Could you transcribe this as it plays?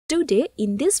Today,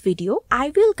 in this video,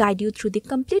 I will guide you through the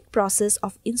complete process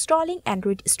of installing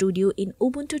Android Studio in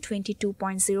Ubuntu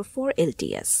 22.04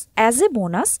 LTS. As a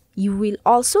bonus, you will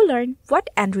also learn what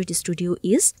Android Studio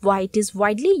is, why it is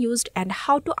widely used, and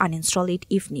how to uninstall it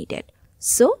if needed.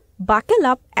 So, buckle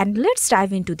up and let's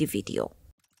dive into the video.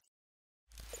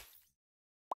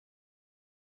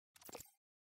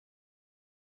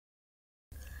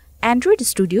 Android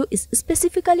Studio is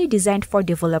specifically designed for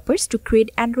developers to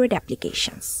create Android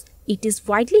applications. It is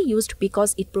widely used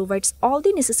because it provides all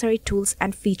the necessary tools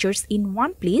and features in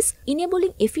one place,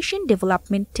 enabling efficient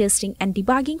development, testing, and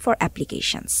debugging for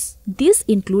applications. This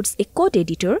includes a code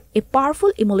editor, a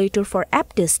powerful emulator for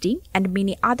app testing, and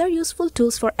many other useful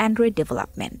tools for Android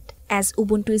development. As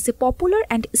Ubuntu is a popular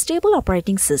and stable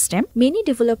operating system, many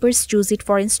developers choose it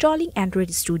for installing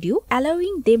Android Studio,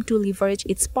 allowing them to leverage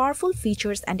its powerful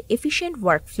features and efficient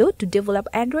workflow to develop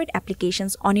Android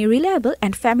applications on a reliable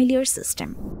and familiar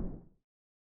system.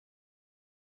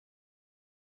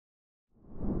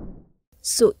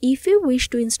 So, if you wish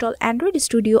to install Android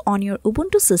Studio on your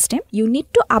Ubuntu system, you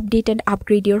need to update and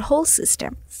upgrade your whole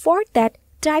system. For that,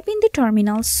 type in the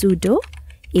terminal sudo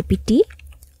apt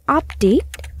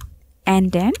update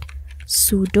and then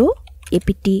sudo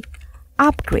apt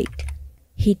upgrade.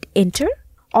 Hit enter.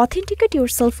 Authenticate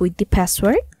yourself with the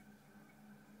password.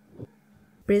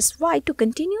 Press Y to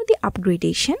continue the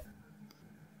upgradation.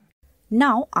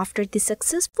 Now, after the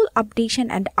successful updation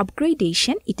and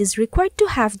upgradation, it is required to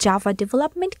have Java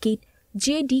Development Kit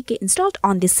JDK installed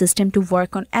on this system to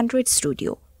work on Android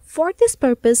Studio. For this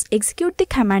purpose, execute the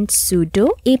command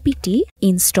sudo apt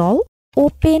install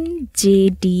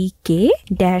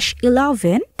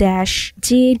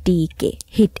openjdk-11-jdk.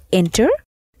 Hit enter.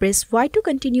 Press Y to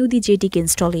continue the JDK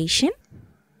installation.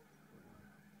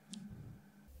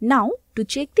 Now, to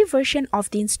check the version of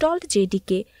the installed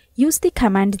JDK, use the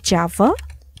command java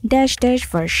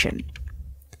 --version.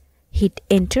 Hit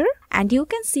enter and you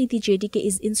can see the JDK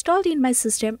is installed in my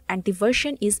system and the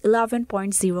version is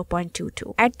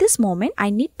 11.0.22. At this moment, I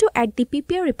need to add the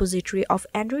PPR repository of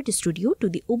Android Studio to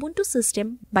the Ubuntu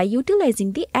system by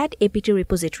utilizing the add apt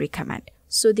repository command.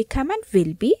 So the command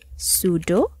will be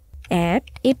sudo add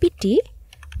apt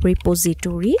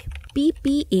repository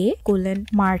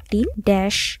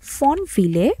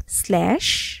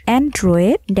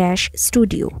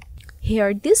ppa:/fontville/android-studio.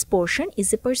 Here, this portion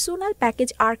is a personal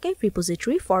package archive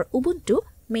repository for Ubuntu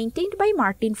maintained by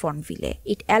Martin Fonville.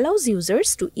 It allows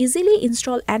users to easily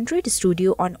install Android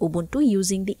Studio on Ubuntu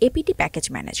using the apt package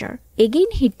manager.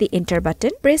 Again, hit the enter button,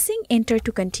 pressing enter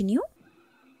to continue.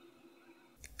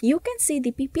 You can see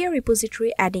the PPR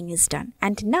repository adding is done.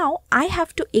 And now, I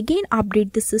have to again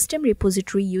update the system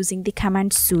repository using the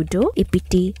command sudo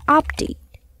apt update.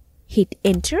 Hit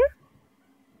enter.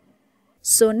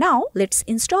 So now, let's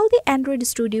install the Android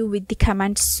Studio with the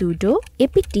command sudo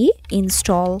apt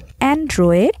install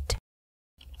android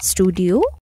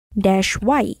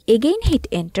studio-y. Again, hit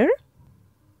enter.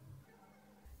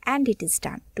 And it is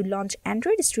done. To launch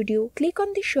Android Studio, click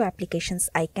on the Show Applications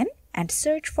icon and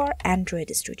search for Android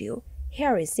Studio.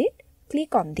 Here is it.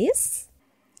 Click on this.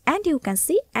 And you can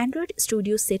see Android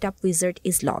Studio Setup Wizard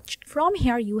is launched. From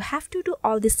here, you have to do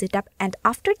all the setup and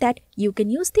after that, you can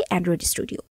use the Android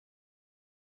Studio.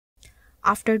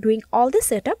 After doing all the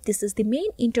setup, this is the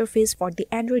main interface for the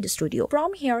Android Studio.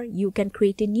 From here, you can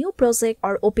create a new project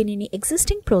or open any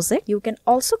existing project. You can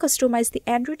also customize the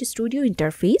Android Studio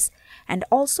interface and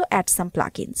also add some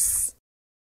plugins.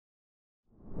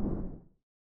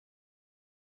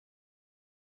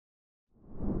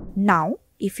 Now,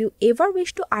 if you ever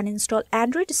wish to uninstall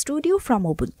Android Studio from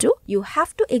Ubuntu, you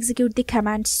have to execute the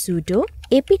command sudo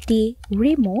apt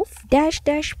remove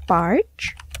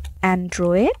 --purge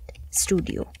Android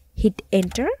Studio. Hit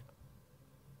enter.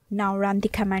 Now run the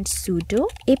command sudo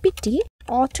apt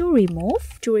auto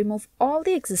remove to remove all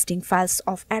the existing files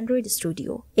of Android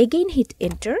Studio. Again hit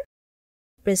enter.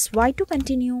 Press Y to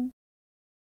continue.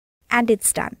 And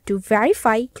it's done. To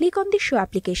verify, click on the Show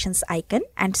Applications icon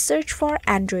and search for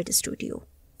Android Studio.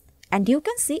 And you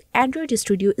can see Android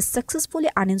Studio is successfully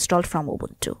uninstalled from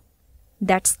Ubuntu.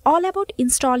 That's all about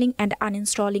installing and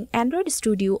uninstalling Android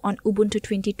Studio on Ubuntu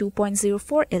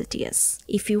 22.04 LTS.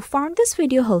 If you found this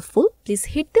video helpful, please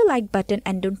hit the like button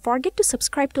and don't forget to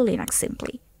subscribe to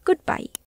LinuxSimply. Goodbye.